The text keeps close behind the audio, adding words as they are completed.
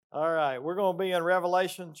All right, we're going to be in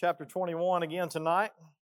Revelation chapter 21 again tonight.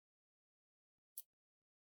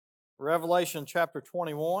 Revelation chapter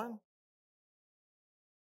 21.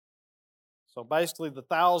 So basically, the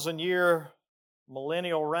 1,000-year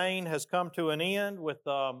millennial reign has come to an end with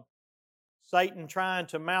Satan trying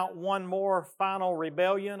to mount one more final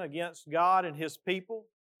rebellion against God and His people.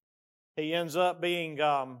 He ends up being,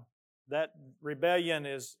 that rebellion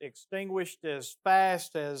is extinguished as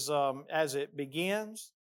fast as it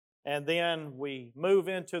begins. And then we move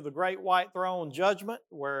into the great white throne judgment,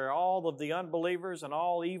 where all of the unbelievers and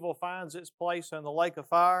all evil finds its place in the lake of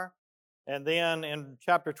fire. And then in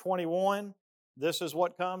chapter 21, this is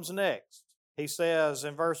what comes next. He says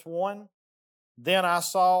in verse 1, "Then I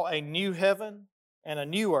saw a new heaven and a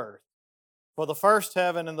new earth, for the first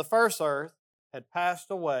heaven and the first earth had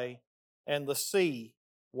passed away, and the sea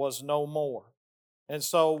was no more." And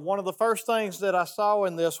so one of the first things that I saw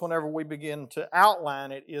in this whenever we begin to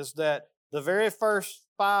outline it is that the very first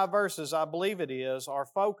 5 verses, I believe it is, are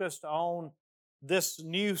focused on this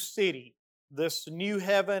new city, this new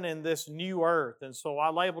heaven and this new earth. And so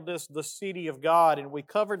I labeled this the city of God, and we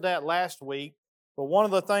covered that last week. But one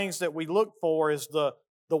of the things that we look for is the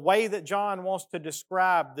way that John wants to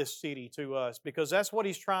describe this city to us, because that's what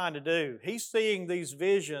he's trying to do. He's seeing these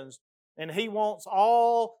visions, and he wants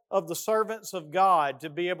all of the servants of God to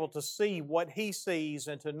be able to see what he sees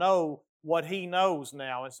and to know what he knows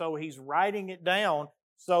now. And so he's writing it down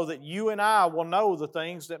so that you and I will know the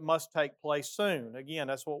things that must take place soon. Again,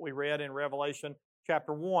 that's what we read in Revelation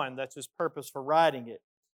chapter 1. That's his purpose for writing it.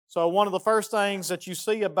 So one of the first things that you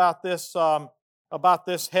see about this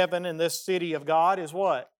heaven and this city of God is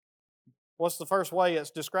what? What's the first way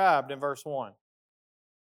it's described in verse 1?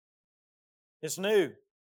 It's new.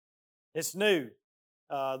 It's new.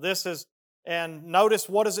 And notice,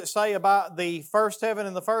 what does it say about the first heaven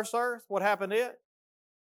and the first earth? What happened to it?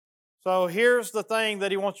 So here's the thing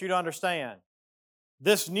that he wants you to understand.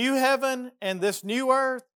 This new heaven and this new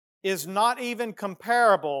earth is not even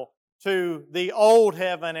comparable to the old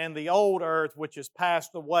heaven and the old earth which is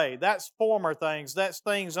passed away. That's former things. That's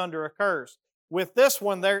things under a curse. With this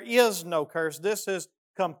one, there is no curse. This is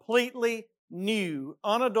completely new,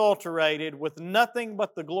 unadulterated, with nothing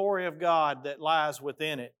but the glory of God that lies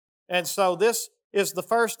within it. And so this is the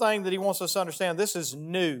first thing that he wants us to understand. This is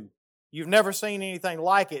new. You've never seen anything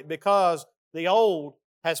like it because the old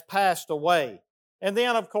has passed away. And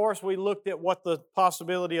then, of course, we looked at what the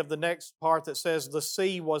possibility of the next part that says the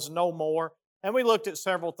sea was no more. And we looked at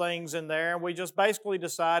several things in there, and we just basically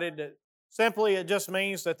decided that simply it just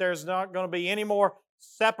means that there's not going to be any more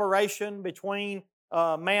separation between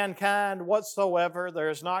mankind whatsoever.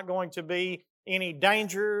 There's not going to be any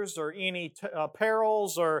dangers or any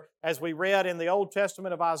perils, or as we read in the Old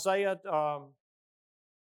Testament of Isaiah, or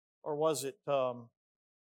was it,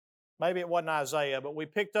 maybe it wasn't Isaiah, but we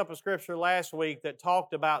picked up a scripture last week that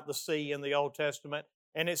talked about the sea in the Old Testament,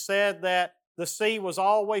 and it said that the sea was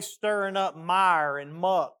always stirring up mire and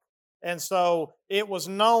muck, and so it was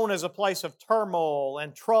known as a place of turmoil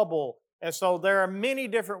and trouble. And so there are many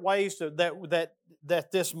different ways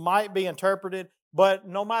that this might be interpreted, but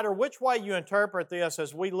no matter which way you interpret this,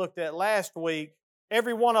 as we looked at last week,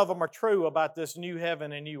 every one of them are true about this new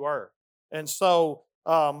heaven and new earth. And so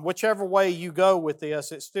whichever way you go with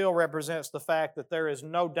this, it still represents the fact that there is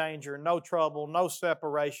no danger, no trouble, no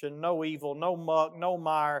separation, no evil, no muck, no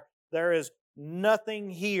mire. There is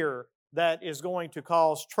nothing here that is going to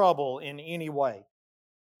cause trouble in any way.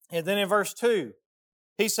 And then in verse 2,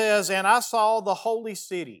 he says, "And I saw the holy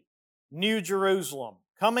city, New Jerusalem,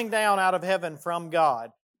 coming down out of heaven from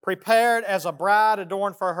God, prepared as a bride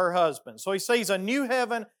adorned for her husband." So he sees a new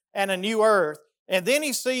heaven and a new earth. And then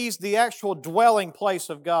he sees the actual dwelling place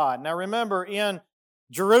of God. Now remember, in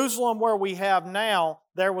Jerusalem where we have now,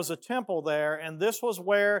 there was a temple there, and this was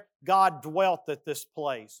where God dwelt at this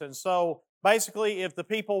place. And so basically, if the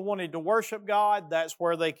people wanted to worship God, that's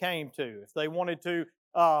where they came to. If they wanted to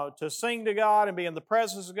sing to God and be in the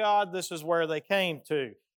presence of God, this is where they came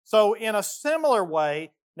to. So in a similar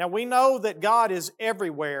way, now we know that God is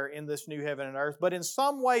everywhere in this new heaven and earth, but in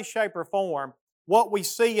some way, shape, or form, what we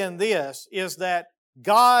see in this is that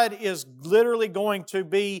God is literally going to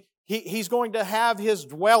be, He's going to have His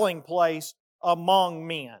dwelling place among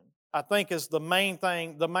men, I think is the main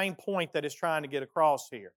thing, the main point that is trying to get across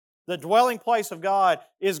here. The dwelling place of God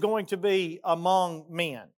is going to be among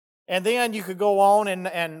men. And then you could go on,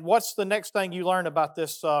 and what's the next thing you learn about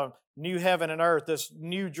this new heaven and earth, this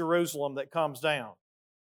new Jerusalem that comes down?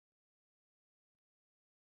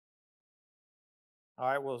 All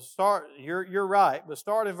right, well, you're right, but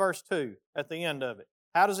start in verse 2 at the end of it.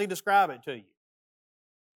 How does he describe it to you?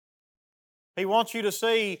 He wants you to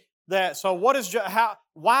see that. So why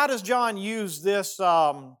does John use this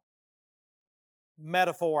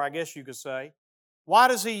metaphor, I guess you could say? Why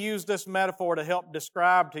does he use this metaphor to help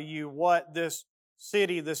describe to you what this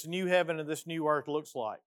city, this new heaven and this new earth looks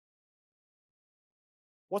like?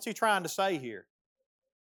 What's he trying to say here?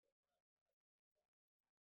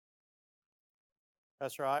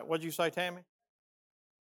 That's right. What'd you say, Tammy?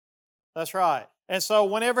 That's right. And so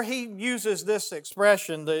whenever he uses this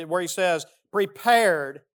expression where he says,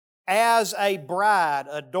 prepared as a bride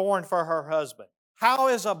adorned for her husband. How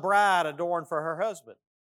is a bride adorned for her husband?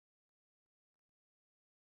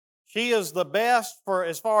 She is the best for,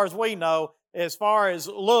 as far as we know, as far as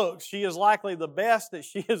looks, she is likely the best that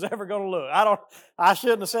she is ever going to look. I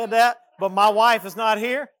shouldn't have said that, but my wife is not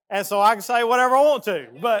here, and so I can say whatever I want to.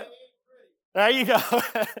 But there you go.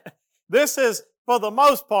 This is, for the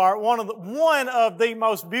most part, one of the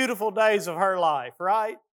most beautiful days of her life,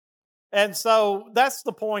 right? And so that's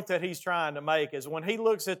the point that he's trying to make, is when he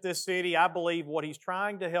looks at this city, I believe what he's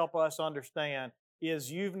trying to help us understand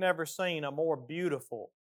is you've never seen a more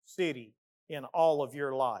beautiful city in all of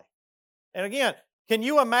your life. And again, can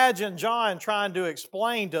you imagine John trying to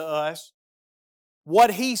explain to us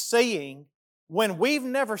what he's seeing when we've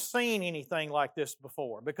never seen anything like this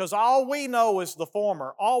before? Because all we know is the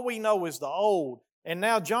former, all we know is the old, and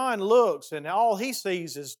now John looks and all he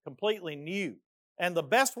sees is completely new. And the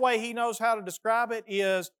best way he knows how to describe it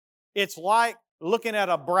is it's like looking at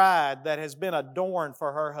a bride that has been adorned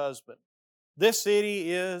for her husband. This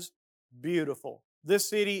city is beautiful. This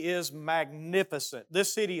city is magnificent.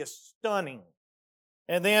 This city is stunning.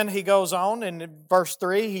 And then he goes on, and in verse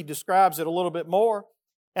 3, he describes it a little bit more.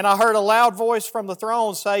 And I heard a loud voice from the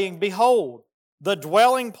throne saying, behold, the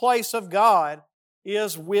dwelling place of God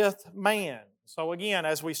is with man. So again,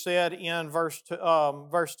 as we said in verse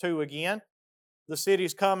 2 again, the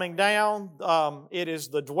city's coming down. It is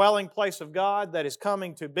the dwelling place of God that is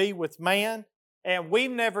coming to be with man. And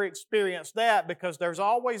we've never experienced that because there's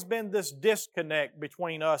always been this disconnect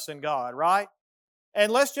between us and God, right?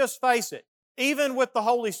 And let's just face it, even with the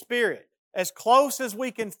Holy Spirit, as close as we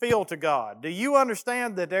can feel to God, do you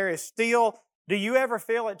understand that there is still, do you ever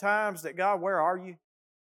feel at times that, God, where are you?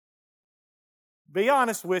 Be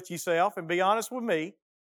honest with yourself and be honest with me.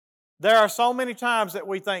 There are so many times that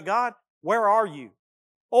we think, God, where are you?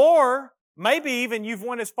 Or maybe even you've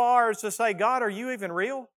went as far as to say, God, are you even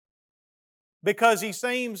real? Because He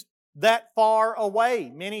seems that far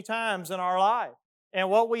away many times in our life.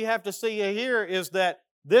 And what we have to see here is that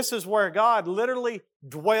this is where God literally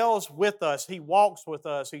dwells with us. He walks with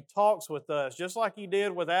us. He talks with us, just like He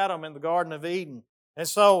did with Adam in the Garden of Eden. And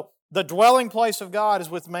so the dwelling place of God is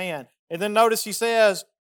with man. And then notice He says,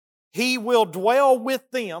 He will dwell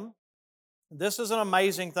with them. This is an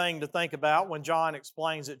amazing thing to think about when John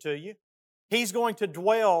explains it to you. He's going to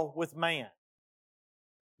dwell with man.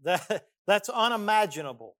 That's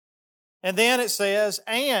unimaginable. And then it says,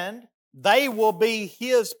 and they will be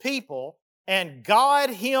His people, and God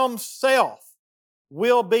Himself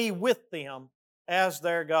will be with them as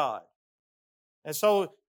their God. And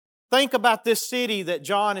so think about this city that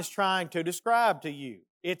John is trying to describe to you.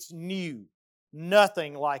 It's new.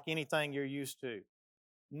 Nothing like anything you're used to.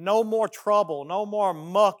 No more trouble, no more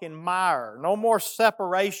muck and mire, no more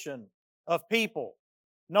separation of people,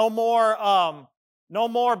 no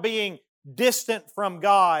more being distant from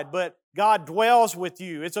God, but God dwells with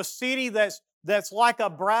you. It's a city that's like a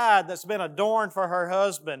bride that's been adorned for her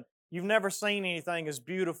husband. You've never seen anything as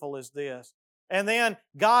beautiful as this. And then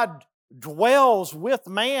God dwells with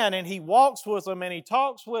man, and He walks with them, and He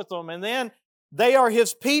talks with them, and then they are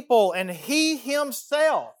His people, and He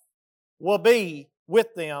Himself will be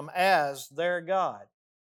with them as their God.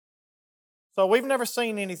 So we've never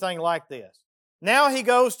seen anything like this. Now He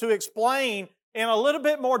goes to explain in a little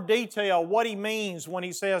bit more detail what He means when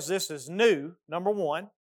He says this is new, number one.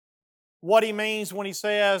 What He means when He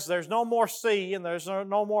says there's no more sea and there's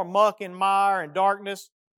no more muck and mire and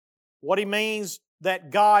darkness. What He means that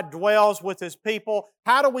God dwells with His people.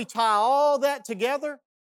 How do we tie all that together?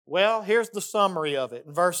 Well, here's the summary of it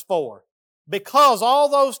in verse 4. Because all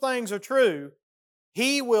those things are true,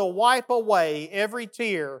 He will wipe away every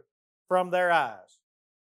tear from their eyes.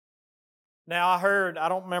 Now I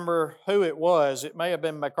don't remember who it was. It may have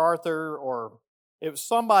been MacArthur, or it was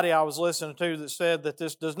somebody I was listening to that said that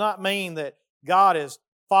this does not mean that God is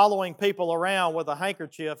following people around with a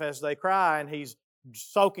handkerchief as they cry and He's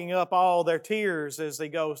soaking up all their tears as He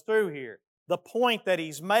goes through here. The point that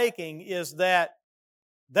He's making is that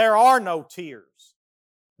there are no tears.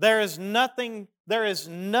 There is nothing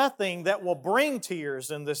that will bring tears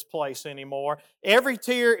in this place anymore. Every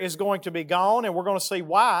tear is going to be gone, and we're going to see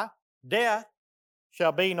why. Death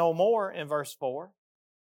shall be no more, in verse 4.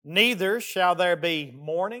 Neither shall there be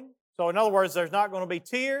mourning. So in other words, there's not going to be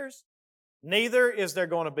tears. Neither is there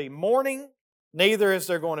going to be mourning. Neither is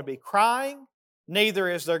there going to be crying. Neither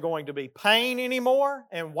is there going to be pain anymore.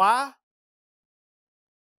 And why?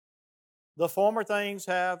 The former things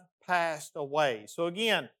have passed away. So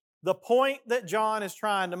again, the point that John is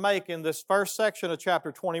trying to make in this first section of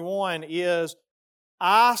chapter 21 is,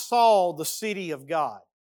 I saw the city of God.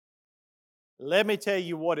 Let me tell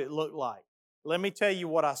you what it looked like. Let me tell you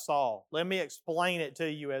what I saw. Let me explain it to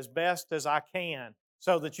you as best as I can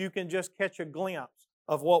so that you can just catch a glimpse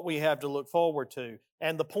of what we have to look forward to.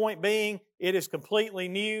 And the point being, it is completely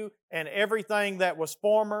new, and everything that was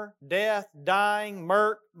former, death, dying,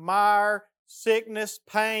 murk, mire, sickness,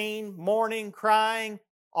 pain, mourning, crying,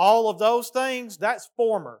 all of those things, that's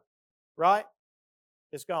former, right?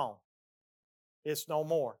 It's gone. It's no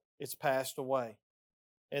more. It's passed away.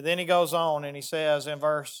 And then he goes on and he says in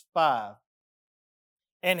verse 5,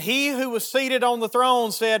 and he who was seated on the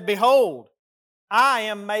throne said, behold, I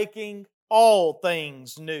am making all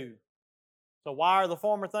things new. So why are the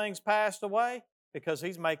former things passed away? Because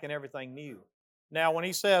he's making everything new. Now, when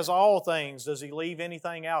he says all things, does he leave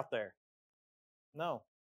anything out there? No.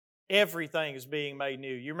 Everything is being made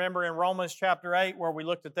new. You remember in Romans chapter 8 where we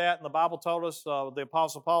looked at that and the Bible told us, the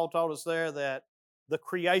Apostle Paul told us there that the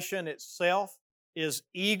creation itself is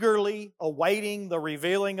eagerly awaiting the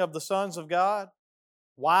revealing of the sons of God.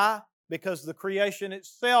 Why? Because the creation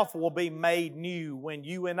itself will be made new when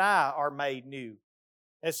you and I are made new.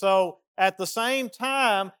 And so, at the same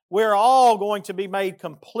time, we're all going to be made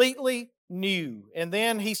completely new. And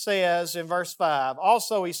then he says in verse 5,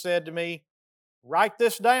 also he said to me, write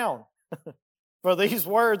this down, for these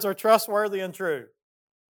words are trustworthy and true.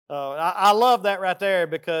 I love that right there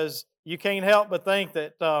because you can't help but think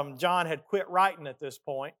that John had quit writing at this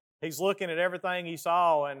point. He's looking at everything he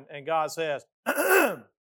saw, and God says,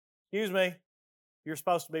 excuse me, you're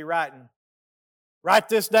supposed to be writing. Write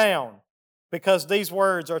this down, because these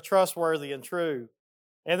words are trustworthy and true.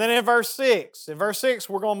 And then in verse 6,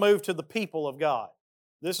 we're going to move to the people of God.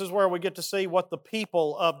 This is where we get to see what the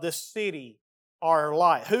people of this city are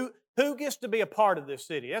like. Who gets to be a part of this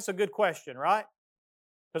city? That's a good question, right?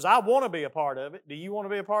 Because I want to be a part of it. Do you want to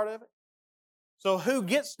be a part of it? So who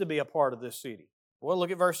gets to be a part of this city? Well,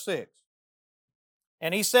 look at verse 6.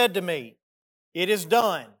 And he said to me, it is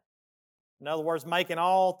done. In other words, making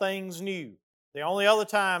all things new. The only other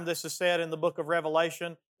time this is said in the book of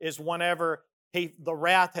Revelation is whenever the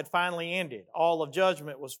wrath had finally ended. All of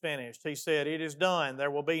judgment was finished. He said, it is done. There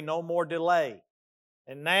will be no more delay.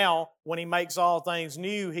 And now, when he makes all things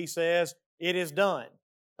new, he says, it is done.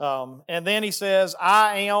 And then he says,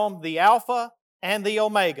 I am the Alpha and the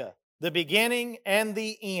Omega, the beginning and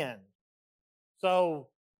the end. So,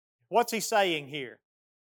 what's he saying here?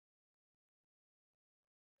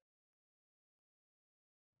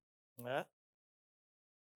 Yeah.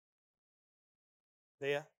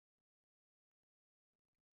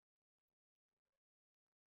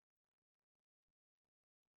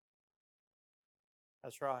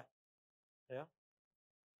 That's right. Yeah.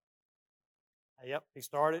 Yep. He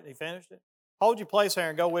started, he finished it. Hold your place here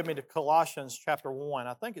and go with me to Colossians chapter 1.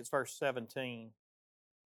 I think it's verse 17.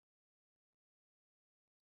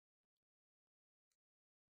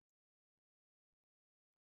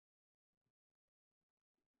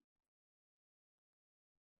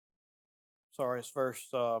 Sorry, it's verse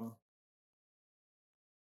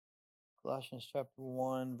Colossians chapter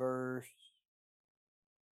 1, verse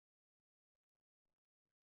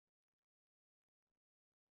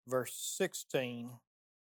 16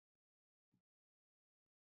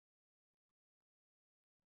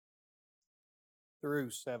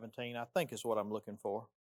 through 17, I think is what I'm looking for.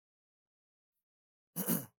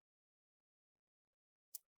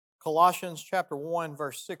 Colossians chapter 1,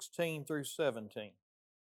 verse 16 through 17.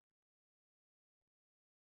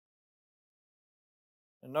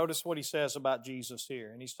 And notice what he says about Jesus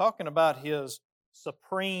here. And he's talking about his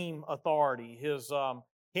supreme authority,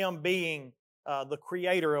 him being the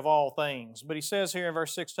creator of all things. But he says here in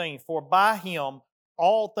verse 16, for by him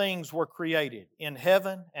all things were created, in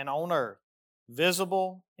heaven and on earth,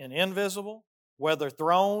 visible and invisible, whether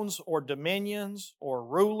thrones or dominions or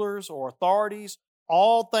rulers or authorities,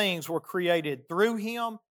 all things were created through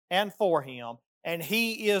him and for him. And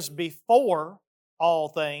he is before all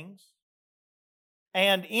things.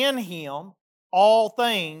 And in him all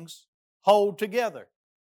things hold together.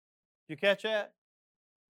 Did you catch that?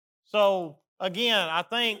 So, again, I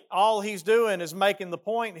think all he's doing is making the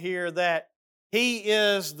point here that he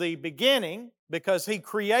is the beginning because he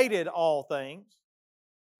created all things.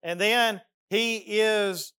 And then he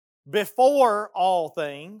is before all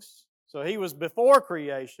things. So He was before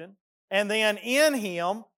creation. And then in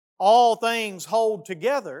Him, all things hold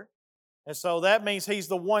together. And so that means He's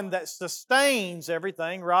the one that sustains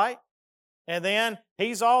everything, right? And then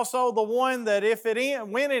He's also the one that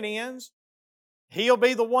when it ends, He'll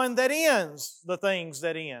be the one that ends the things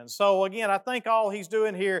that end. So again, I think all He's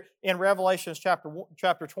doing here in Revelation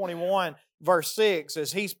chapter 21, verse 6,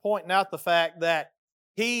 is He's pointing out the fact that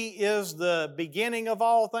He is the beginning of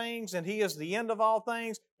all things, and He is the end of all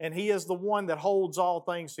things, and He is the one that holds all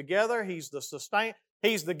things together. He's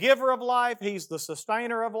the giver of life, He's the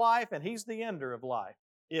sustainer of life, and He's the ender of life,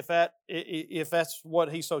 if that's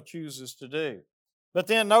what He so chooses to do. But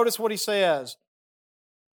then notice what He says.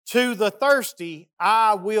 To the thirsty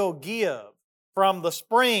I will give from the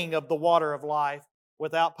spring of the water of life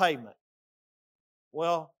without payment.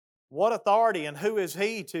 Well, what authority and who is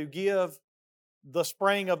He to give the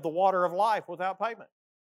spring of the water of life without payment?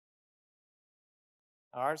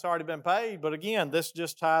 All right, it's already been paid, but again, this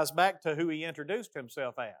just ties back to who He introduced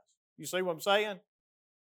Himself as. You see what I'm saying?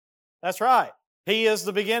 That's right. He is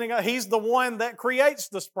the beginning. He's the one that creates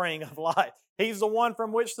the spring of life. He's the one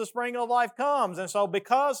from which the spring of life comes. And so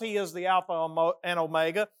because He is the Alpha and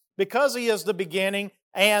Omega, because He is the beginning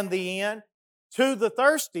and the end, to the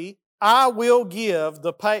thirsty I will give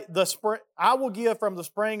I will give from the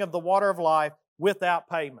spring of the water of life without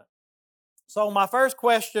payment. So my first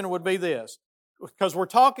question would be this, because we're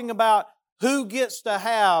talking about who gets to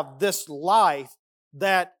have this life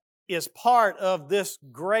that is part of this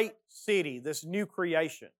great city, this new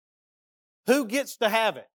creation. Who gets to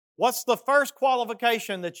have it? What's the first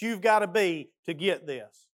qualification that you've got to be to get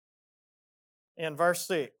this? In verse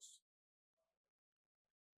 6.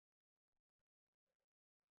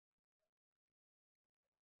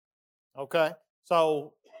 Okay,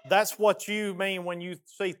 so that's what you mean when you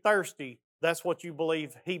see thirsty. That's what you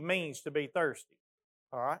believe He means to be thirsty.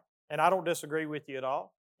 All right? And I don't disagree with you at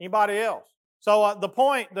all. Anybody else? So the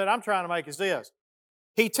point that I'm trying to make is this.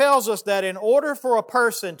 He tells us that in order for a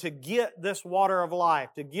person to get this water of life,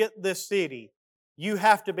 to get this city, you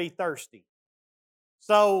have to be thirsty.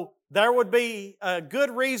 So there would be a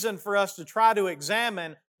good reason for us to try to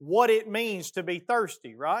examine what it means to be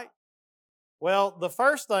thirsty, right? Well, the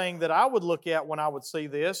first thing that I would look at when I would see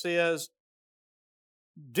this is,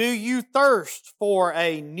 do you thirst for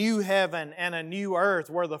a new heaven and a new earth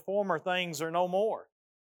where the former things are no more?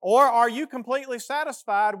 Or are you completely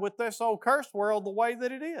satisfied with this old cursed world the way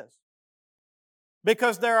that it is?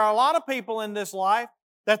 Because there are a lot of people in this life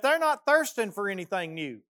that they're not thirsting for anything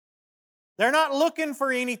new. They're not looking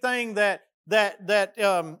for anything that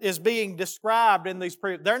is being described in these.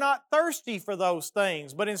 They're not thirsty for those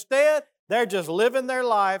things, but instead they're just living their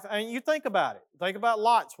life. And you think about it. Think about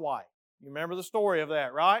Lot's wife. You remember the story of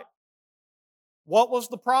that, right? What was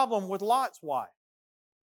the problem with Lot's wife?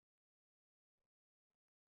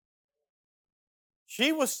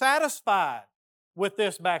 She was satisfied with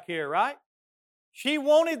this back here, right? She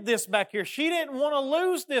wanted this back here. She didn't want to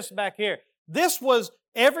lose this back here. This was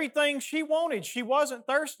everything she wanted. She wasn't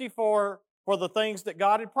thirsty for the things that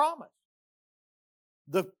God had promised.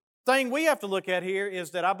 The thing we have to look at here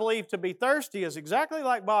is that I believe to be thirsty is exactly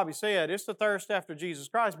like Bobby said. It's the thirst after Jesus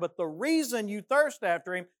Christ. But the reason you thirst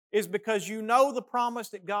after Him is because you know the promise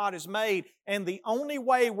that God has made. And the only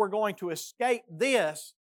way we're going to escape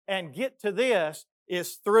this and get to this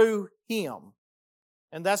is through Him.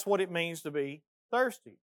 And that's what it means to be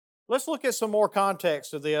thirsty. Let's look at some more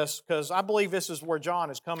context of this, because I believe this is where John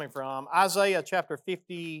is coming from. Isaiah chapter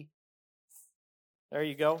 50. There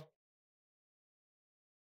you go.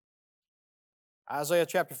 Isaiah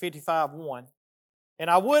chapter 55, 1. And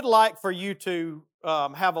I would like for you to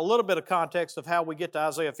have a little bit of context of how we get to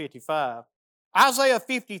Isaiah 55. Isaiah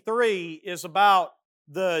 53 is about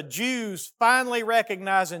the Jews finally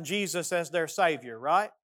recognizing Jesus as their Savior, right?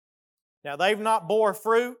 Now, they've not bore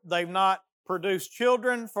fruit. They've not produced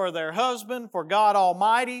children for their husband, for God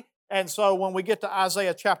Almighty. And so when we get to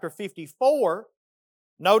Isaiah chapter 54,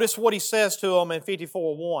 notice what He says to them in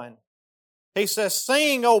 54:1. He says,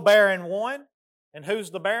 "Sing, O barren one." And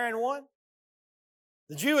who's the barren one?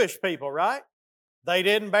 The Jewish people, right? They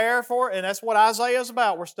didn't bear for it, and that's what Isaiah is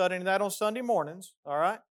about. We're studying that on Sunday mornings, all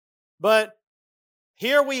right? But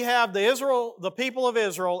here we have the people of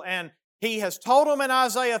Israel, and He has told them in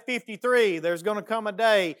Isaiah 53, there's going to come a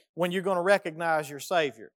day when you're going to recognize your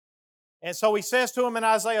Savior. And so He says to them in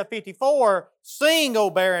Isaiah 54, "Sing, O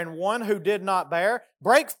barren one who did not bear.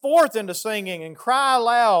 Break forth into singing and cry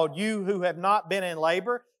aloud, you who have not been in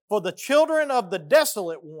labor. For the children of the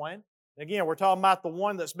desolate one," again, we're talking about the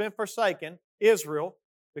one that's been forsaken, Israel,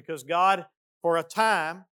 because God, for a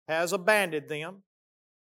time, has abandoned them.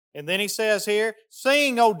 And then he says here,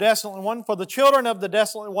 sing, O desolate one, for the children of the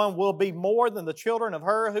desolate one will be more than the children of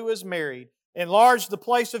her who is married. Enlarge the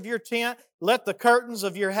place of your tent. Let the curtains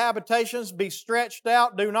of your habitations be stretched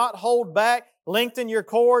out. Do not hold back. Lengthen your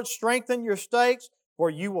cords. Strengthen your stakes. For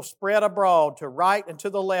you will spread abroad to right and to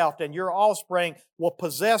the left, and your offspring will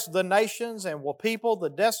possess the nations and will people the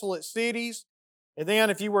desolate cities. And then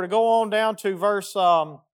if you were to go on down to verse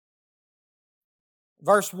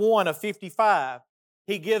 1 of 55,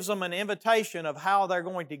 he gives them an invitation of how they're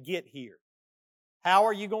going to get here. How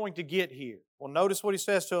are you going to get here? Well, notice what he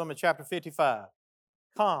says to them in chapter 55.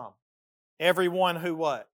 Come, everyone who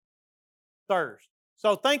what? Thirst.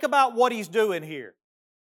 So think about what he's doing here.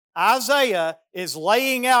 Isaiah is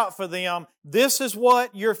laying out for them, this is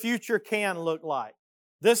what your future can look like.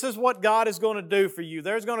 This is what God is going to do for you.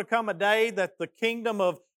 There's going to come a day that the kingdom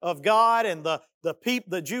of God and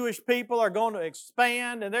the Jewish people are going to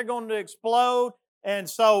expand and they're going to explode. And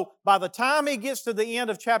so by the time he gets to the end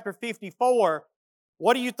of chapter 54,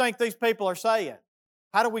 what do you think these people are saying?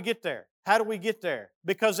 How do we get there? How do we get there?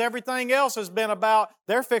 Because everything else has been about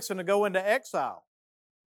they're fixing to go into exile.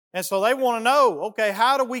 And so they want to know, okay,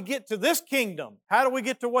 how do we get to this kingdom? How do we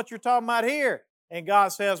get to what you're talking about here? And God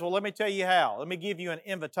says, well, let me tell you how. Let me give you an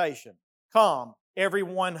invitation. Come,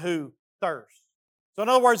 everyone who thirsts. So in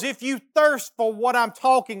other words, if you thirst for what I'm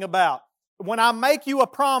talking about, when I make you a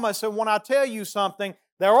promise and when I tell you something,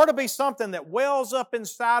 there ought to be something that wells up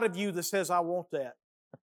inside of you that says, I want that.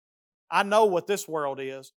 I know what this world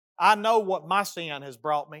is. I know what my sin has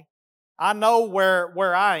brought me. I know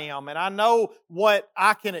where I am, and I know what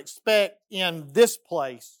I can expect in this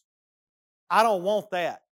place. I don't want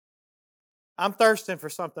that. I'm thirsting for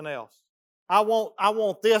something else. I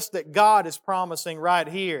want this that God is promising right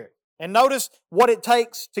here. And notice what it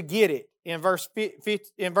takes to get it in verse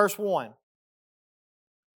 1.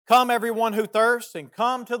 Come, everyone who thirsts, and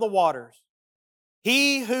come to the waters.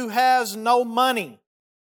 He who has no money.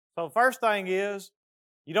 So first thing is,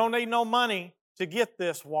 you don't need no money to get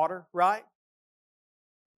this water, right?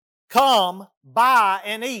 Come, buy,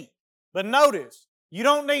 and eat. But notice, you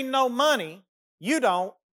don't need no money, you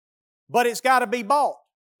don't, but it's got to be bought,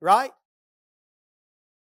 right?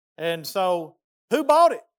 And so, who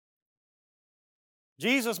bought it?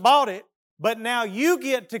 Jesus bought it, but now you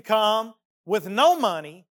get to come with no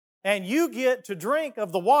money, and you get to drink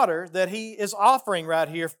of the water that He is offering right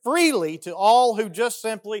here freely to all who just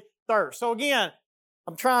simply thirst. So again,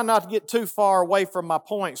 I'm trying not to get too far away from my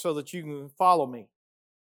point so that you can follow me.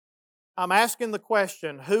 I'm asking the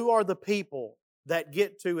question, who are the people that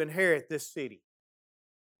get to inherit this city?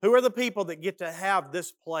 Who are the people that get to have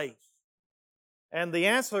this place? And the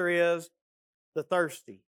answer is the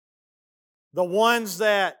thirsty. The ones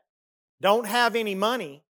that don't have any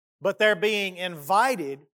money, but they're being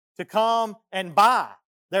invited to come and buy.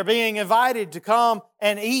 They're being invited to come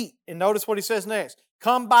and eat. And notice what he says next.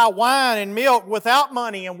 Come buy wine and milk without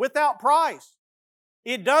money and without price.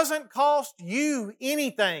 It doesn't cost you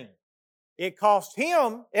anything. It costs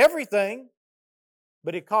him everything,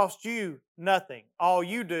 but it costs you nothing. All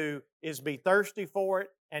you do is be thirsty for it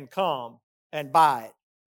and come and buy it.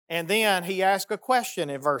 And then he asks a question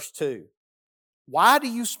in verse 2. Why do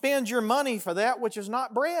you spend your money for that which is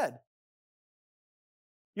not bread?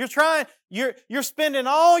 You're spending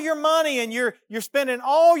all your money and you're spending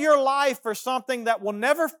all your life for something that will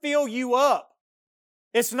never fill you up.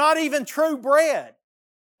 It's not even true bread.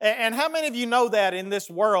 And how many of you know that in this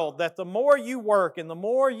world, that the more you work and the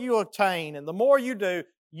more you obtain and the more you do,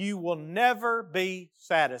 you will never be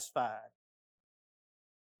satisfied?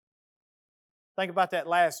 Think about that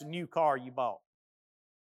last new car you bought.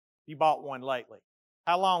 You bought one lately.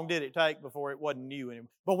 How long did it take before it wasn't new anymore?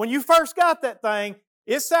 But when you first got that thing,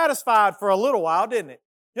 it satisfied for a little while, didn't it?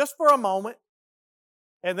 Just for a moment.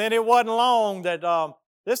 And then it wasn't long that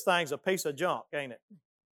this thing's a piece of junk, ain't it?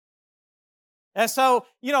 And so,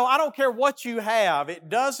 I don't care what you have.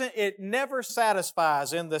 It never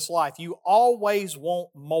satisfies in this life. You always want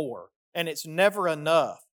more, and it's never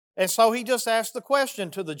enough. And so he just asked the question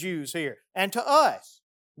to the Jews here and to us.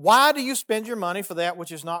 Why do you spend your money for that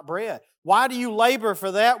which is not bread? Why do you labor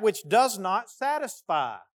for that which does not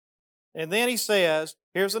satisfy? And then he says,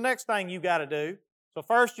 here's the next thing you got to do. So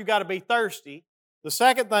first you got to be thirsty. The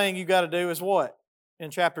second thing you got to do is what?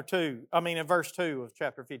 In verse 2 of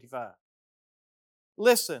chapter 55.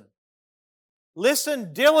 Listen.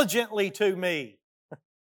 Listen diligently to me.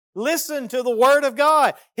 Listen to the Word of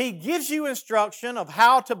God. He gives you instruction of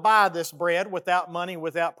how to buy this bread without money,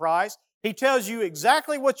 without price. He tells you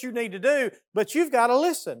exactly what you need to do, but you've got to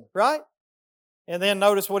listen, right? And then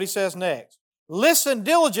notice what he says next. Listen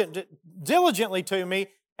diligently to me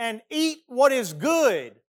and eat what is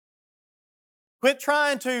good, Quit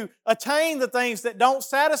trying to attain the things that don't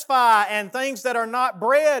satisfy and things that are not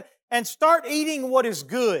bread, and start eating what is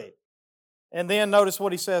good. And then notice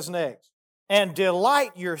what he says next. And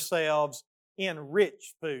delight yourselves in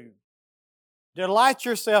rich food. Delight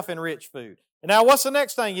yourself in rich food. And now what's the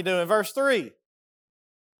next thing you do in verse 3?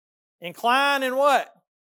 Incline in what?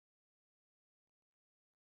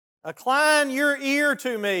 Incline your ear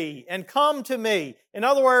to me and come to me. In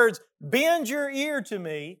other words, bend your ear to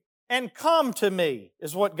me and come to me,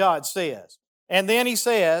 is what God says. And then He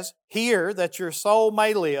says, hear that your soul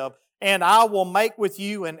may live, and I will make with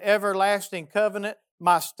you an everlasting covenant,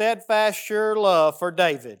 my steadfast, sure love for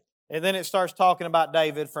David. And then it starts talking about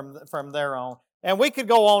David from there on. And we could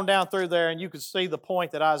go on down through there and you could see the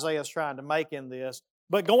point that Isaiah is trying to make in this.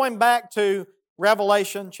 But going back to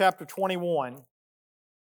Revelation chapter 21,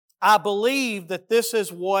 I believe that this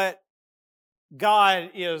is what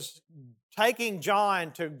God is taking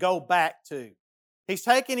John to go back to. He's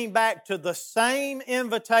taking him back to the same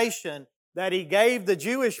invitation that He gave the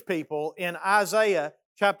Jewish people in Isaiah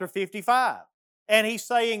chapter 55. And He's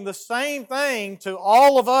saying the same thing to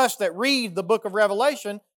all of us that read the book of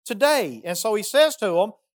Revelation today. And so He says to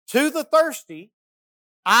them, to the thirsty,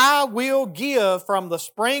 I will give from the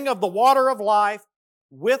spring of the water of life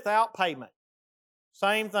without payment.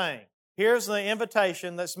 Same thing. Here's the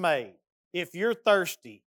invitation that's made. If you're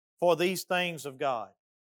thirsty for these things of God,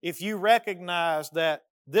 if you recognize that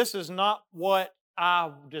this is not what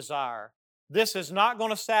I desire, this is not going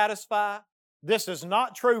to satisfy, this is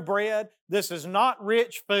not true bread, this is not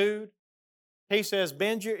rich food, He says,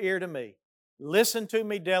 bend your ear to me, listen to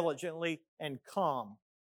me diligently, and come,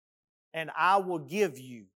 and I will give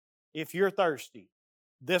you, if you're thirsty,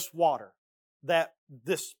 this water,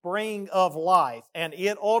 this spring of life, and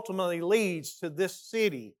it ultimately leads to this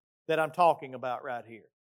city that I'm talking about right here.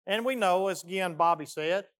 And we know, as again Bobby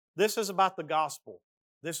said, this is about the gospel.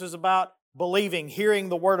 This is about believing, hearing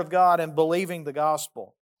the Word of God and believing the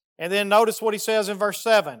gospel. And then notice what he says in verse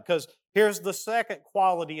 7, because here's the second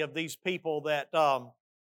quality of these people that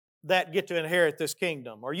get to inherit this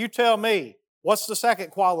kingdom. Or you tell me, what's the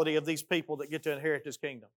second quality of these people that get to inherit this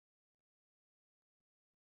kingdom?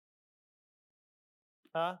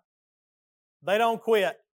 Huh? They don't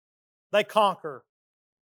quit. They conquer.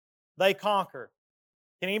 They conquer.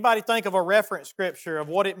 Can anybody think of a reference scripture of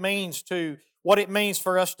what it means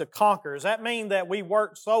for us to conquer? Does that mean that we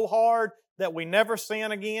work so hard that we never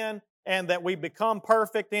sin again and that we become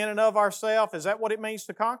perfect in and of ourselves? Is that what it means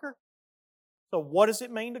to conquer? So what does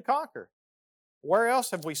it mean to conquer? Where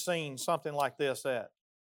else have we seen something like this at?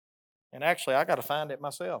 And actually, I got to find it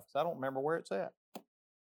myself because I don't remember where it's at.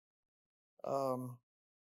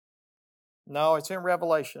 No, it's in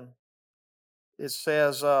Revelation. It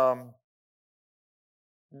says, what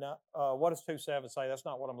does 2:7 say? That's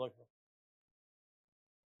not what I'm looking for.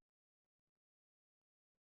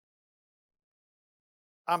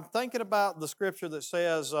 I'm thinking about the scripture that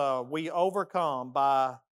says we overcome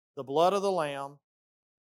by the blood of the Lamb,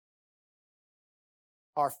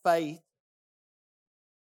 our faith.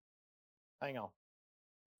 Hang on.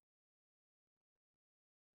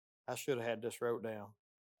 I should have had this wrote down.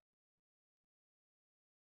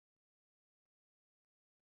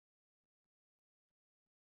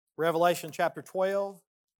 Revelation chapter 12,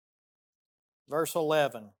 verse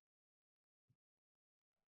 11.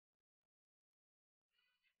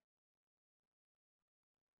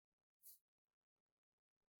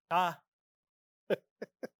 All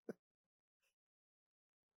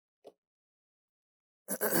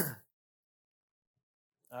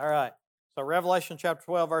right. So Revelation chapter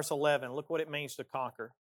 12, verse 11. Look what it means to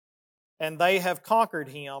conquer. And they have conquered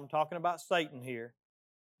him, talking about Satan here,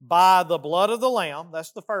 by the blood of the Lamb.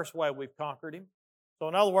 That's the first way we've conquered him. So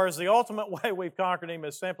in other words, the ultimate way we've conquered him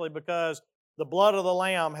is simply because the blood of the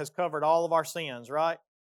Lamb has covered all of our sins, right?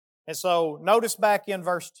 And so notice back in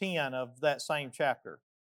verse 10 of that same chapter.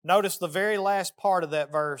 Notice the very last part of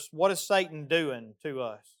that verse. What is Satan doing to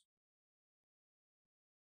us?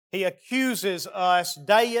 He accuses us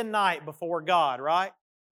day and night before God, right?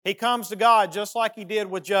 He comes to God just like he did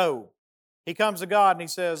with Job. He comes to God and he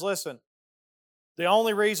says, listen, the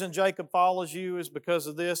only reason Jacob follows you is because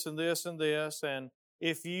of this and this and this, and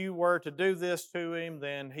if you were to do this to him,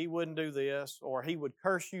 then he wouldn't do this, or he would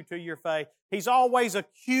curse you to your face. He's always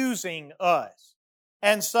accusing us.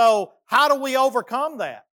 And so, how do we overcome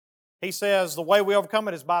that? He says the way we overcome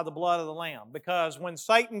it is by the blood of the Lamb. Because when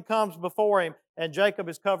Satan comes before him and Jacob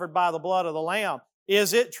is covered by the blood of the Lamb,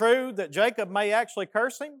 is it true that Jacob may actually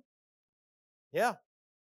curse him? Yeah.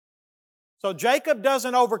 So Jacob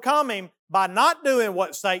doesn't overcome him by not doing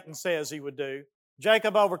what Satan says he would do.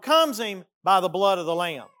 Jacob overcomes him by the blood of the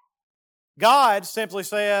Lamb. God simply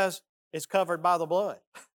says, it's covered by the blood.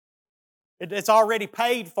 It's already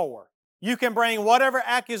paid for. You can bring whatever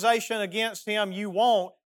accusation against Him you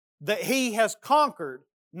want that He has conquered,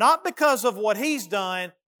 not because of what He's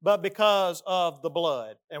done, but because of the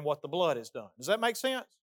blood and what the blood has done. Does that make sense?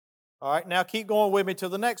 All right, now keep going with me to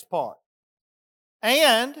the next part.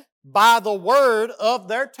 And by the word of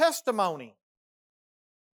their testimony.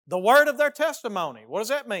 The word of their testimony. What does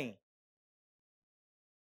that mean?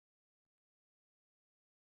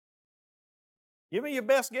 Give me your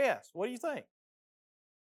best guess. What do you think?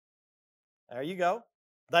 There you go.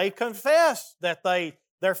 They confess that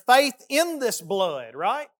their faith in this blood,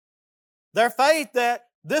 right? Their faith that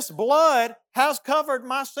this blood has covered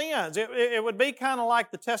my sins. It would be kind of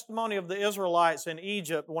like the testimony of the Israelites in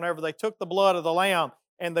Egypt whenever they took the blood of the lamb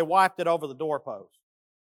and they wiped it over the doorpost.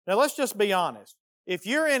 Now let's just be honest. If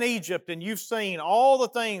you're in Egypt and you've seen all the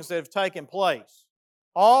things that have taken place,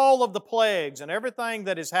 all of the plagues and everything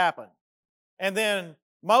that has happened, and then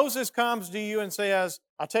Moses comes to you and says,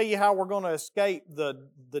 I'll tell you how we're going to escape the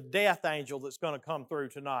death angel that's going to come through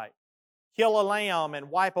tonight. Kill a lamb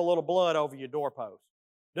and wipe a little blood over your doorpost.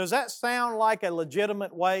 Does that sound like a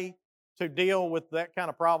legitimate way to deal with that kind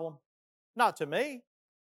of problem? Not to me.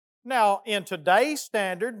 Now, in today's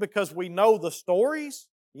standard, because we know the stories,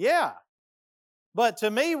 yeah. But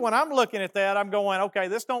to me, when I'm looking at that, I'm going, okay,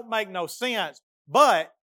 this don't make no sense.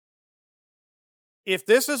 But if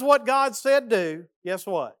this is what God said do, guess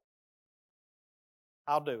what?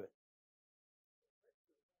 I'll do it.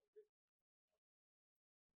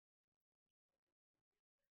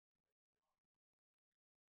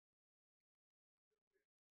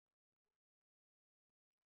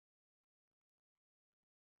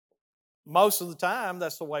 Most of the time,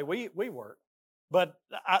 that's the way we work. But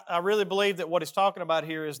I really believe that what he's talking about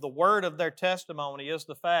here is the word of their testimony is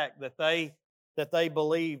the fact that they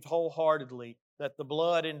believed wholeheartedly that the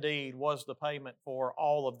blood indeed was the payment for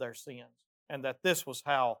all of their sins, and that this was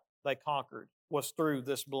how they conquered, was through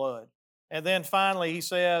this blood. And then finally he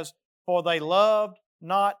says, for they loved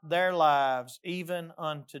not their lives even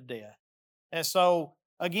unto death. And so,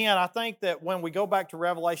 again, I think that when we go back to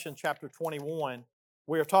Revelation chapter 21,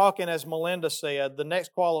 we're talking, as Melinda said, the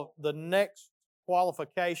next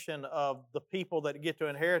qualification of the people that get to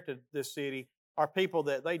inherit this city are people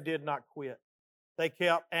that they did not quit. They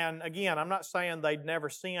kept, and again, I'm not saying they'd never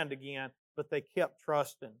sinned again, but they kept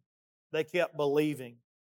trusting. They kept believing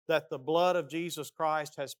that the blood of Jesus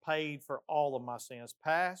Christ has paid for all of my sins,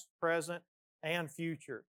 past, present, and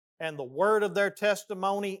future. And the word of their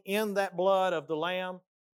testimony in that blood of the Lamb,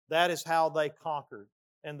 that is how they conquered.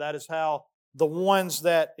 And that is how the ones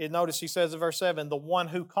that, notice he says in verse 7, the one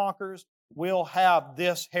who conquers will have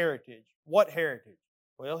this heritage. What heritage?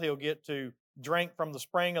 Well, he'll get to drink from the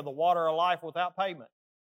spring of the water of life without payment.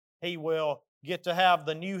 He will get to have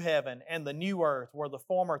the new heaven and the new earth where the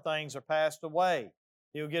former things are passed away.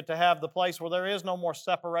 He'll get to have the place where there is no more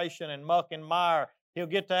separation and muck and mire. He'll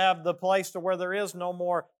get to have the place to where there is no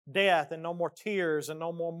more death and no more tears and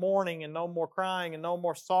no more mourning and no more crying and no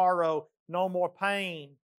more sorrow, no more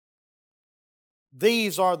pain.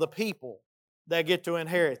 These are the people that get to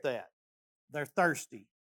inherit that. They're thirsty.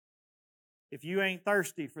 If you ain't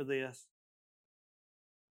thirsty for this,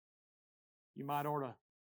 you might ought to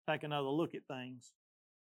take another look at things.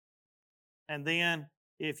 And then,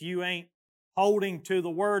 if you ain't holding to the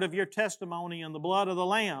word of your testimony and the blood of the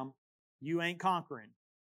Lamb, you ain't conquering.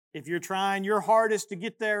 If you're trying your hardest to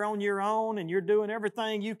get there on your own and you're doing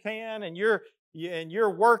everything you can and you're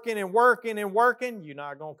working and working and working, you're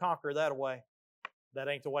not going to conquer that way. That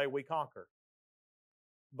ain't the way we conquer.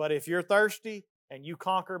 But if you're thirsty and you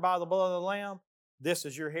conquer by the blood of the Lamb, this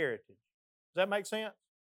is your heritage. Does that make sense?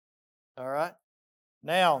 All right.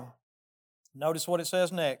 Now, notice what it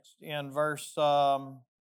says next in verse 7.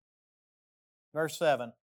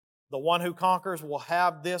 The one who conquers will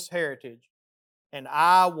have this heritage, and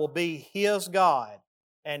I will be his God,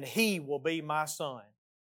 and he will be my son.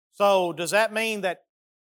 So, does that mean that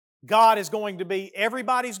God is going to be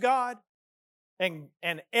everybody's God? And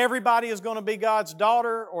everybody is going to be God's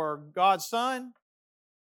daughter or God's son?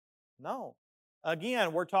 No.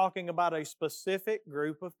 Again, we're talking about a specific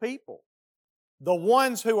group of people. The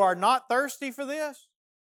ones who are not thirsty for this,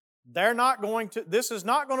 this is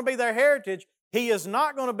not going to be their heritage. He is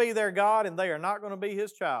not going to be their God, and they are not going to be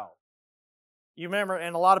His child. You remember,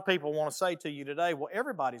 and a lot of people want to say to you today, well,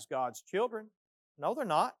 everybody's God's children. No, they're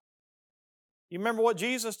not. You remember what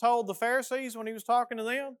Jesus told the Pharisees when He was talking to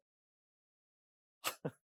them?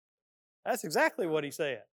 That's exactly what He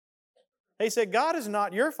said. He said, God is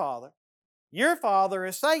not your father. Your father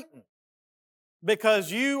is Satan.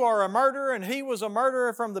 because you are a murderer and he was a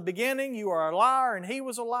murderer from the beginning. You are a liar and he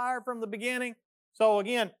was a liar from the beginning. So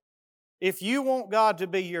again, if you want God to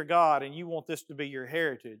be your God and you want this to be your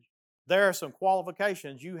heritage, there are some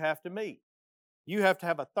qualifications you have to meet. You have to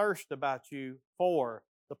have a thirst about you for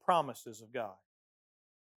the promises of God.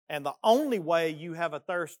 And the only way you have a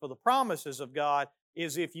thirst for the promises of God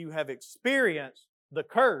is if you have experienced the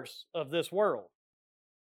curse of this world.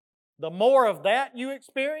 The more of that you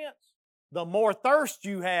experience, the more thirst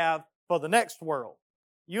you have for the next world.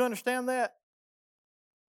 You understand that?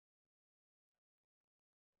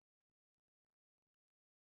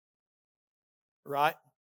 Right,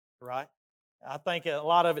 right. I think a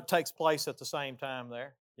lot of it takes place at the same time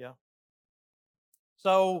there. Yeah.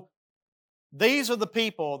 So these are the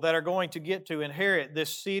people that are going to get to inherit this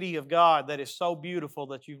city of God that is so beautiful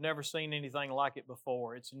that you've never seen anything like it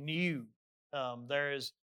before. It's new.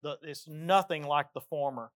 It's nothing like the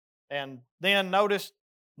former. And then notice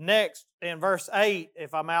next in verse 8,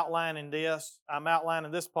 if I'm outlining this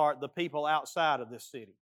part, the people outside of this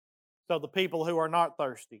city. So the people who are not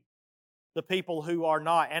thirsty, the people who are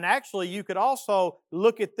not. And actually, you could also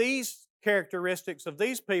look at these characteristics of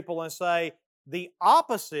these people and say, the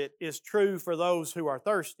opposite is true for those who are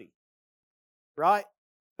thirsty, right?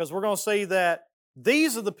 Because we're going to see that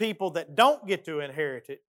these are the people that don't get to inherit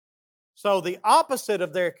it. So the opposite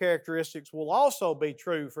of their characteristics will also be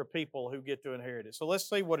true for people who get to inherit it. So let's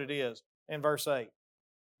see what it is in verse 8.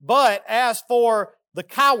 But as for the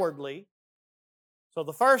cowardly, so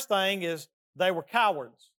the first thing is they were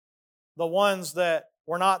cowards. The ones that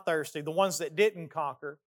were not thirsty, the ones that didn't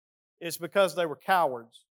conquer, it's because they were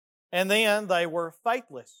cowards. And then they were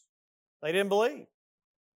faithless. They didn't believe.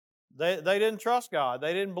 They didn't trust God.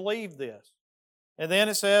 They didn't believe this. And then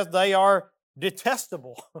it says they are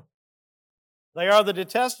detestable. They are the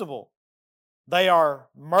detestable. They are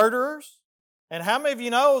murderers. And how many of you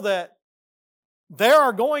know that there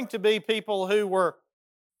are going to be people who were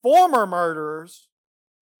former murderers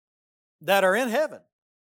that are in heaven?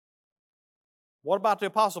 What about the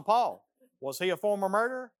Apostle Paul? Was he a former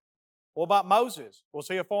murderer? What about Moses? Was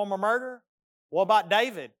he a former murderer? What about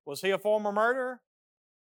David? Was he a former murderer?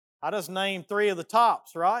 I just named 3 of the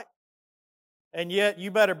tops, right? And yet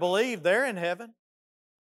you better believe they're in heaven.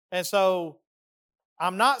 And so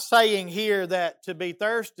I'm not saying here that to be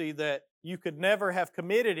thirsty that you could never have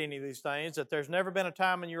committed any of these things, that there's never been a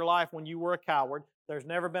time in your life when you were a coward. There's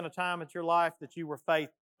never been a time in your life that you were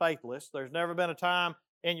faithless. There's never been a time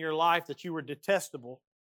in your life that you were detestable.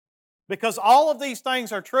 Because all of these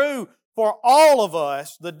things are true for all of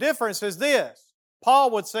us. The difference is this.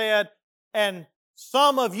 Paul would said, and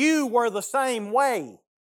some of you were the same way,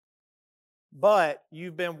 but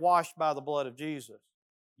you've been washed by the blood of Jesus.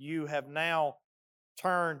 You have now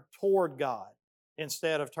turned toward God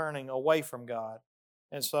instead of turning away from God.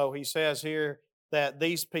 And so he says here that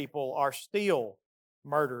these people are still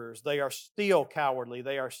murderers. They are still cowardly.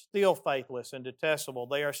 They are still faithless and detestable.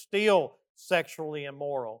 They are still sexually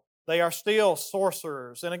immoral. They are still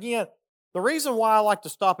sorcerers. And again, the reason why I like to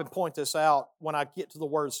stop and point this out when I get to the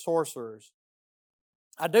word sorcerers,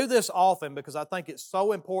 I do this often because I think it's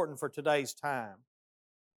so important for today's time.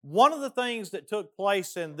 One of the things that took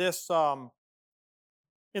place in this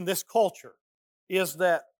culture is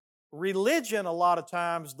that religion, a lot of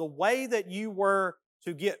times, the way that you were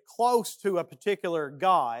to get close to a particular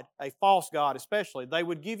god, a false god especially, they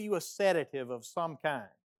would give you a sedative of some kind.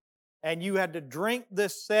 And you had to drink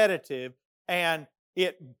this sedative, and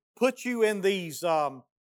it put you in these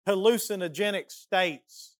hallucinogenic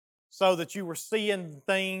states so that you were seeing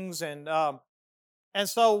things. And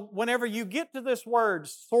so whenever you get to this word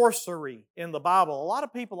sorcery in the Bible, a lot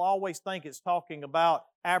of people always think it's talking about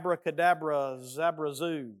abracadabra,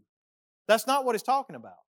 zabrazoo. That's not what it's talking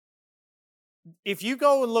about. If you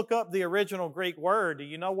go and look up the original Greek word, do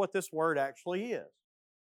you know what this word actually is?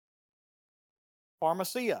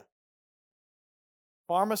 Pharmacia.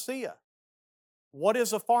 Pharmacia. What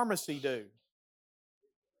does a pharmacy do?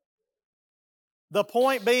 The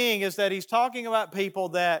point being is that he's talking about people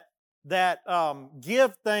that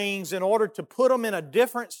give things in order to put them in a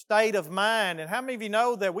different state of mind. And how many of you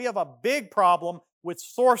know that we have a big problem with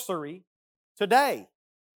sorcery today?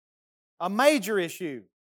 A major issue.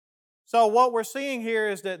 So what we're seeing here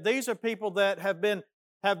is that these are people that have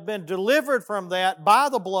been delivered from that by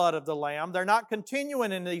the blood of the Lamb. They're not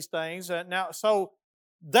continuing in these things. Now, so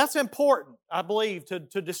that's important, I believe,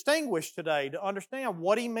 to distinguish today, to understand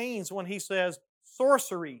what he means when he says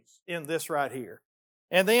sorceries in this right here.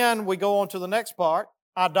 And then we go on to the next part,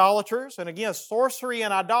 idolaters. And again, sorcery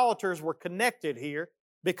and idolaters were connected here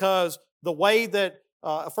because the way that,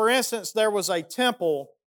 for instance, there was a temple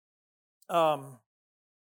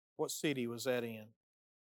What city was that in?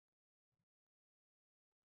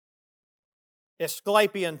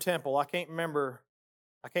 Asclepian Temple. I can't remember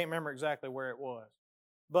exactly where it was.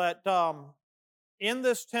 But in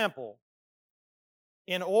this temple,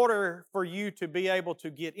 in order for you to be able to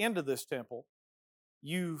get into this temple,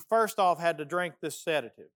 you first off had to drink this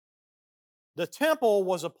sedative. The temple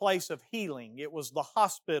was a place of healing. It was the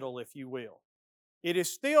hospital, if you will. It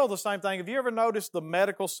is still the same thing. Have you ever noticed the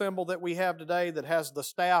medical symbol that we have today that has the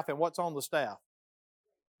staff, and what's on the staff?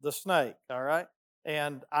 The snake, all right?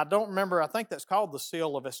 And I don't remember, I think that's called the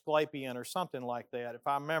seal of Asclepian or something like that, if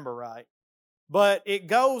I remember right. But it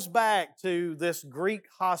goes back to this Greek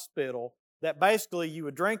hospital that basically you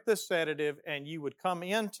would drink this sedative and you would come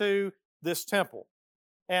into this temple.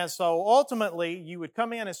 And so ultimately, you would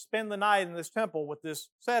come in and spend the night in this temple with this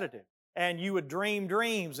sedative. And you would dream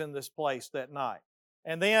dreams in this place that night.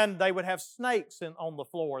 And then they would have snakes on the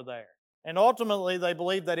floor there. And ultimately, they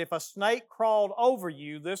believed that if a snake crawled over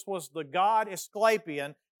you, this was the god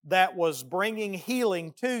Asclepian that was bringing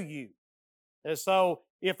healing to you. And so,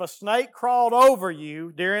 if a snake crawled over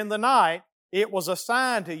you during the night, it was a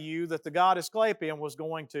sign to you that the god Asclepian was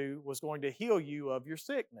going to heal you of your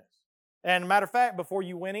sickness. And matter of fact, before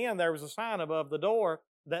you went in, there was a sign above the door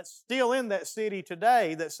that's still in that city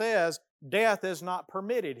today that says, "Death is not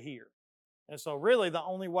permitted here." And so really the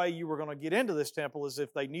only way you were going to get into this temple is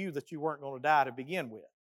if they knew that you weren't going to die to begin with.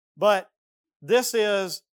 But this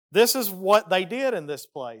is what they did in this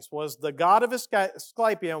place, was the god of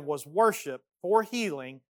Asclepian was worshipped for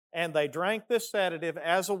healing, and they drank this sedative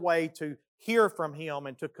as a way to hear from him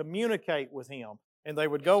and to communicate with him. And they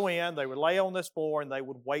would go in, they would lay on this floor, and they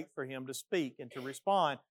would wait for him to speak and to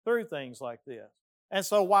respond through things like this. And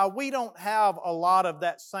so while we don't have a lot of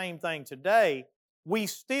that same thing today, we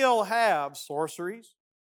still have sorceries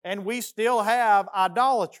and we still have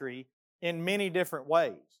idolatry in many different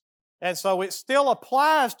ways. And so it still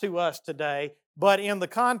applies to us today, but in the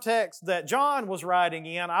context that John was writing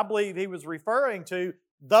in, I believe he was referring to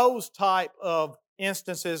those type of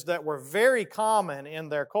instances that were very common in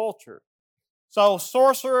their culture. So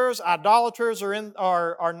sorcerers, idolaters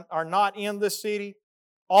are not in this city.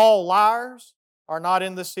 All liars are not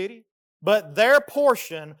in the city. But their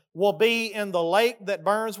portion will be in the lake that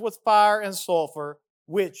burns with fire and sulfur,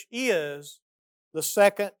 which is the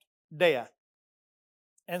second death.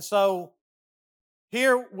 And so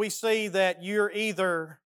here we see that you're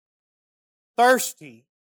either thirsty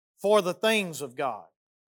for the things of God.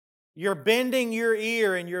 You're bending your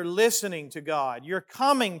ear and you're listening to God. You're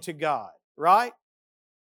coming to God, right?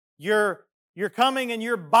 You're coming and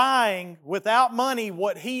you're buying without money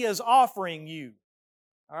what He is offering you,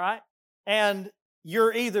 all right? And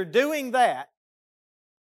you're either doing that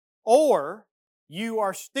or you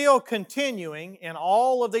are still continuing in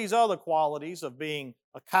all of these other qualities of being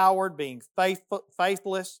a coward, being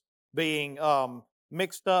faithless, being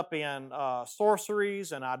mixed up in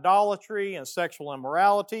sorceries and idolatry and sexual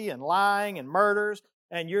immorality and lying and murders,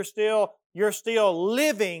 and you're still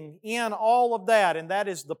living in all of that, and that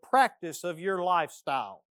is the practice of your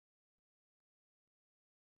lifestyle.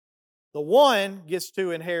 The one gets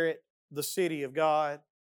to inherit the city of God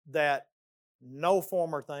that no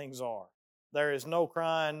former things are. There is no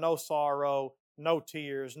crying, no sorrow, no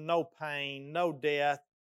tears, no pain, no death.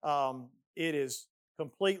 It is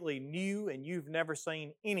completely new, and you've never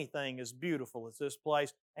seen anything as beautiful as this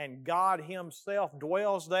place. And God Himself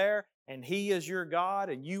dwells there, and He is your God,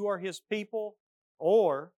 and you are His people.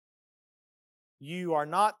 Or you are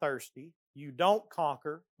not thirsty, you don't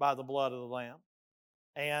conquer by the blood of the Lamb,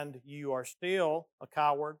 and you are still a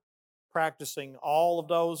coward, practicing all of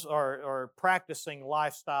those, or practicing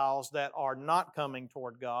lifestyles that are not coming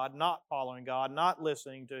toward God, not following God, not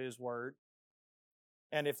listening to His Word.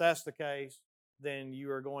 And if that's the case, then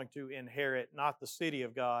you are going to inherit not the city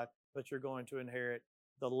of God, but you're going to inherit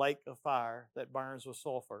the lake of fire that burns with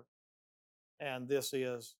sulfur. And this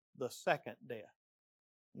is the second death.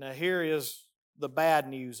 Now here is the bad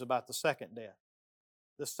news about the second death.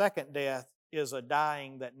 The second death is a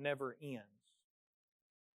dying that never ends.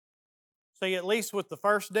 See, at least with the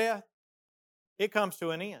first death, it comes to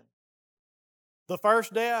an end. The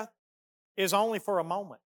first death is only for a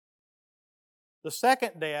moment. The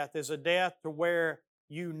second death is a death to where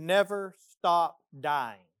you never stop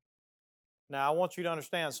dying. Now, I want you to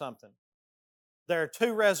understand something. There are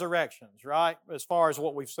two resurrections, right, as far as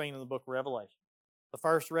what we've seen in the book of Revelation. The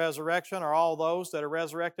first resurrection are all those that are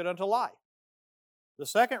resurrected unto life. The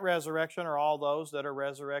second resurrection are all those that are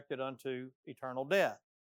resurrected unto eternal death.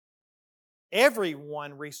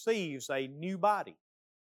 Everyone receives a new body.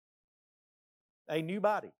 A new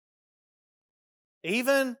body.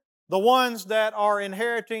 Even The ones that are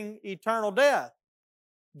inheriting eternal death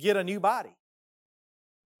get a new body.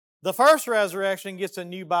 The first resurrection gets a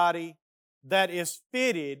new body that is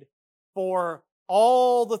fitted for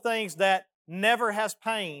all the things that never has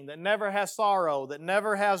pain, that never has sorrow, that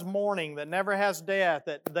never has mourning, that never has death,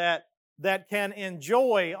 that can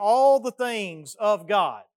enjoy all the things of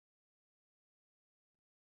God.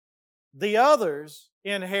 The others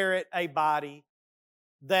inherit a body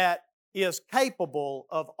that is capable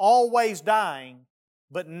of always dying,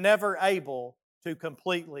 but never able to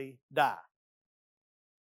completely die.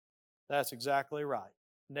 That's exactly right.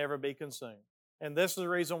 Never be consumed. And this is the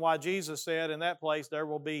reason why Jesus said in that place there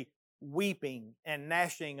will be weeping and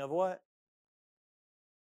gnashing of what?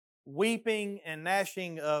 Weeping and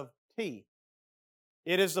gnashing of teeth.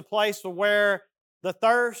 It is the place where the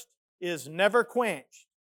thirst is never quenched.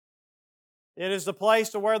 It is the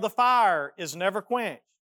place where the fire is never quenched.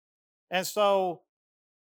 And so,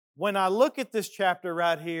 when I look at this chapter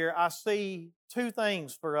right here, I see two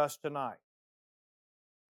things for us tonight.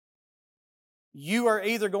 You are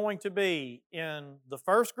either going to be in the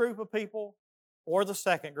first group of people or the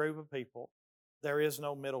second group of people. There is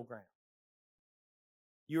no middle ground.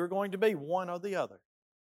 You are going to be one or the other.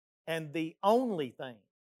 And the only thing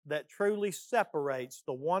that truly separates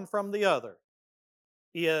the one from the other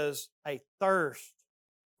is a thirst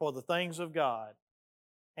for the things of God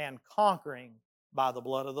and conquering by the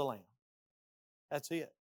blood of the Lamb. That's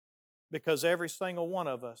it. Because every single one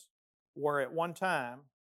of us were at one time,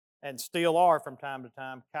 and still are from time to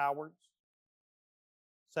time, cowards,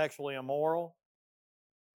 sexually immoral,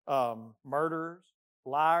 murderers,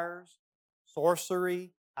 liars,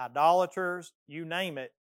 sorcery, idolaters, you name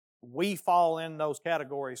it, we fall in those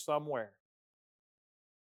categories somewhere.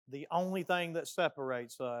 The only thing that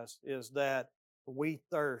separates us is that we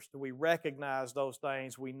thirst. We recognize those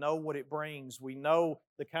things. We know what it brings. We know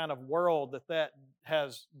the kind of world that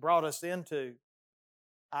has brought us into.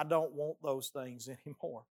 I don't want those things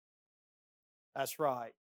anymore. That's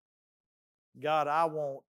right. God, I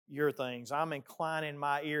want your things. I'm inclining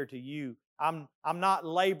my ear to you. I'm not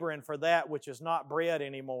laboring for that which is not bread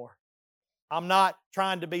anymore. I'm not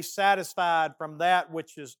trying to be satisfied from that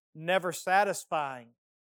which is never satisfying.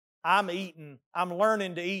 I'm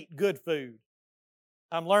learning to eat good food.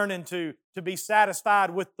 I'm learning to be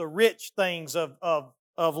satisfied with the rich things of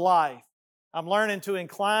life. I'm learning to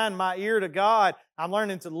incline my ear to God. I'm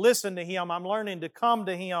learning to listen to Him. I'm learning to come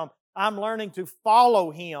to Him. I'm learning to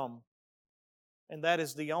follow Him. And that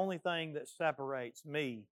is the only thing that separates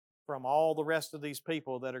me from all the rest of these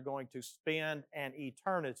people that are going to spend an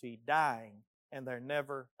eternity dying and they're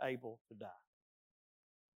never able to die.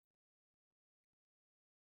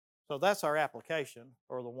 So that's our application,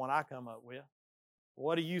 or the one I come up with.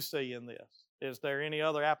 What do you see in this? Is there any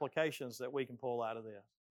other applications that we can pull out of this?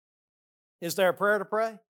 Is there a prayer to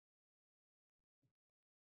pray?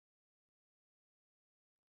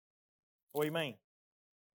 What do you mean?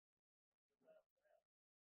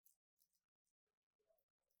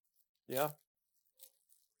 Yeah?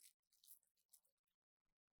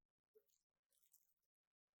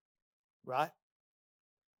 Right?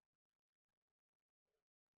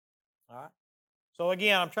 All right. So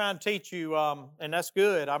again, I'm trying to teach you, and that's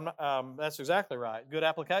good. That's exactly right. Good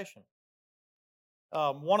application.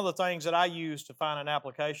 One of the things that I use to find an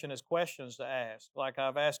application is questions to ask. Like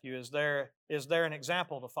I've asked you, is there an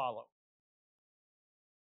example to follow?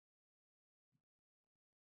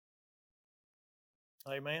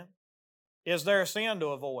 Amen. Is there a sin to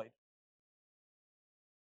avoid?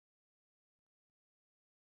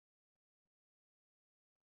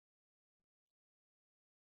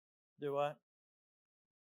 Do what?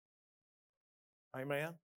 Amen.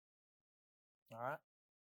 All right.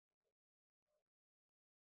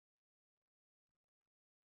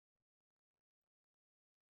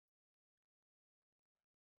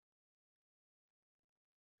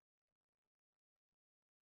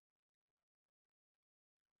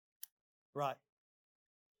 Right.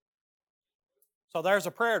 So there's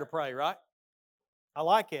a prayer to pray, right? I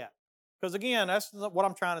like that. Because again, that's what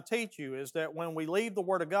I'm trying to teach you is that when we leave the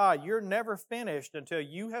Word of God, you're never finished until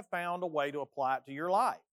you have found a way to apply it to your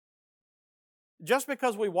life. Just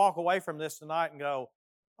because we walk away from this tonight and go,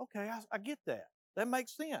 okay, I get that. That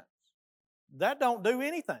makes sense. That don't do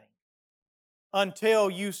anything until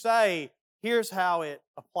you say, here's how it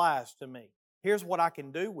applies to me. Here's what I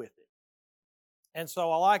can do with it. And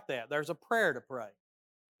so I like that. There's a prayer to pray.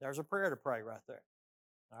 There's a prayer to pray right there.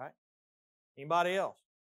 All right? Anybody else?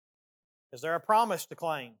 Is there a promise to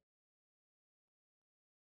claim?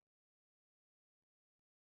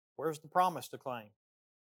 Where's the promise to claim?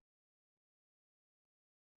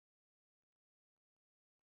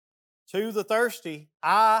 To the thirsty,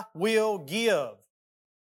 I will give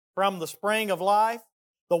from the spring of life.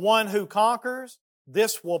 The one who conquers,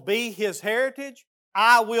 this will be his heritage.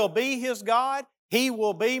 I will be his God. He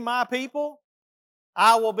will be my people.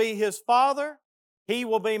 I will be his father. He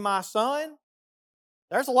will be my son.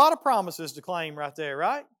 There's a lot of promises to claim right there,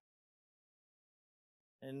 right?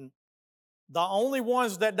 And the only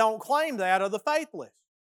ones that don't claim that are the faithless.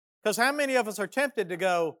 Because how many of us are tempted to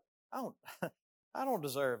go, I don't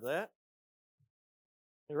deserve that.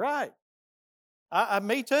 You're right.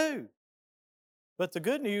 Me too. But the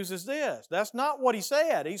good news is this. That's not what he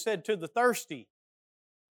said. He said to the thirsty,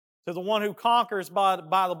 to the one who conquers by the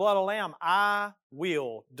blood of the Lamb, I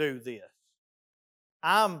will do this.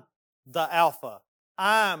 I'm the Alpha.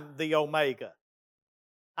 I'm the Omega.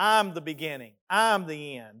 I'm the beginning. I'm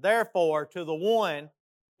the end. Therefore, to the one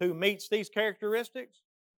who meets these characteristics,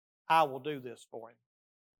 I will do this for him.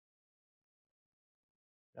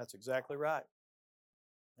 That's exactly right.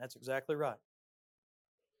 That's exactly right.